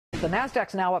The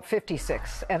Nasdaq's now up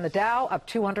 56 and the Dow up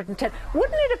 210.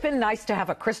 Wouldn't it have been nice to have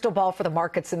a crystal ball for the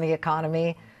markets and the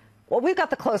economy? Well, we've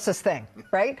got the closest thing,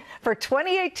 right? For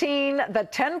 2018, the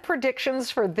 10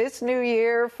 predictions for this new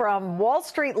year from Wall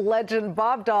Street legend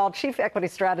Bob Dahl, chief equity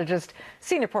strategist,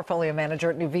 senior portfolio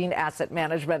manager at Nuveen Asset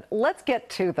Management. Let's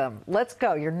get to them. Let's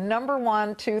go. Your number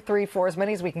 1, 2, 3, 4, as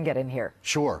many as we can get in here.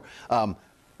 Sure.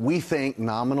 We think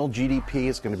nominal GDP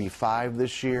is going to be 5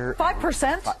 this year.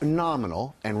 5%?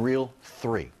 Nominal, and real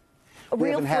 3.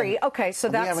 Real 3. Okay, so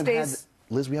that stays.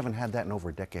 Liz, we haven't had that in over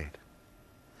a decade.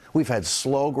 We've had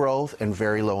slow growth and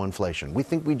very low inflation. We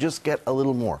think we just get a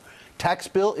little more. Tax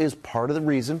bill is part of the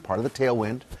reason, part of the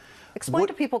tailwind. Explain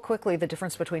to people quickly the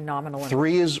difference between nominal and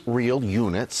 3 is real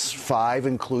units. 5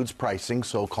 includes pricing,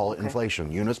 so call it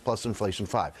inflation. Units plus inflation,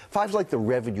 5. 5 is like the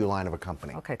revenue line of a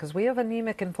company. Okay, because we have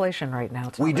anemic inflation right now.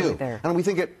 It's not we really do. There. And we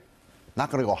think it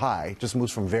not going to go high, just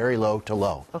moves from very low to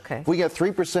low. Okay. If we get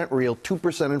 3% real,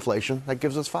 2% inflation, that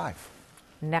gives us 5.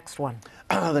 Next one.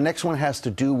 The next one has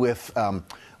to do with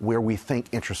where we think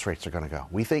interest rates are going to go.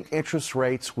 We think interest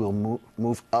rates will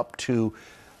move up to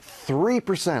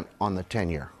 3% on the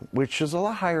 10-year, which is a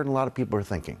lot higher than a lot of people are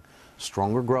thinking.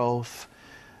 Stronger growth,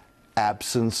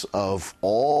 absence of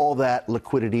all that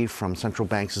liquidity from central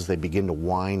banks as they begin to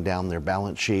wind down their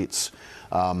balance sheets.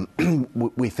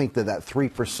 We think that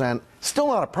 3%, still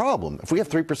not a problem. If we have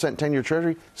 3% 10-year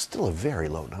Treasury, still a very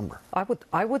low number.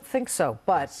 I would think so,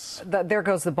 but yes. There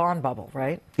goes the bond bubble,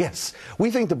 right? Yes.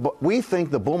 We think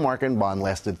the bull market in bond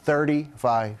lasted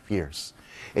 35 years.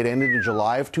 It ended in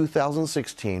July of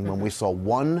 2016 when we saw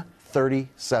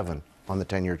 137 on the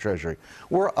 10-year Treasury.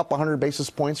 We're up 100 basis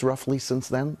points roughly since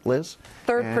then, Liz.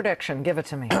 Third prediction, give it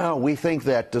to me. We think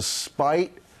that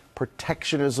despite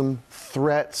protectionism,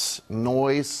 threats,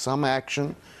 noise, some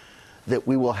action, that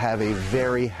we will have a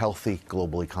very healthy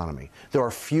global economy. There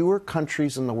are fewer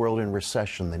countries in the world in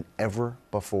recession than ever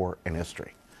before in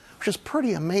history, which is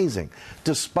pretty amazing,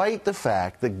 despite the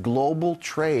fact that global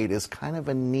trade is kind of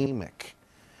anemic.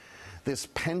 This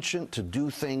penchant to do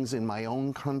things in my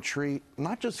own country,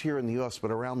 not just here in the U.S.,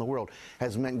 but around the world,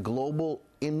 has meant global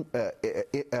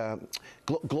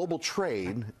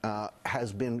trade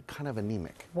has been kind of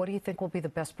anemic. What do you think will be the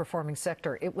best performing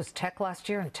sector? It was tech last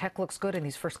year, and tech looks good in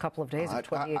these first couple of days of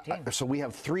 2018. So we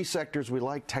have 3 sectors we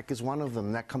like. Tech is one of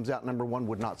them. That comes out number 1,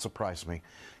 would not surprise me.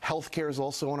 Healthcare is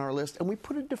also on our list, and we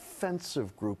put a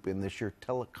defensive group in this year,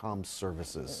 telecom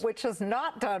services. Which has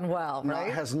not done well, right?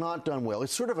 No, it has not done well.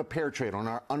 It's sort of a pair trade. On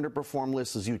our underperform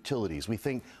list is utilities. We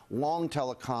think long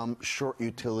telecom, short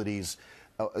utilities.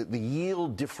 The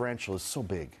yield differential is so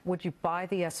big. Would you buy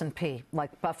the S&P?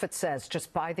 Like Buffett says,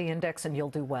 just buy the index and you'll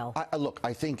do well. Look,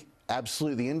 I think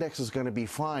absolutely the index is going to be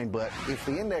fine, but if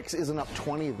the index isn't up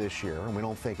 20 this year, and we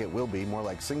don't think it will be, more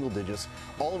like single digits,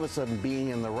 all of a sudden being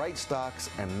in the right stocks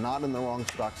and not in the wrong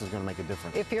stocks is going to make a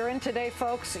difference. If you're in today,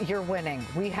 folks, you're winning.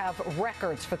 We have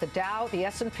records for the Dow, the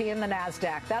S&P, and the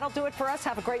Nasdaq. That'll do it for us.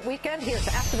 Have a great weekend. Here's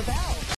After the Bell.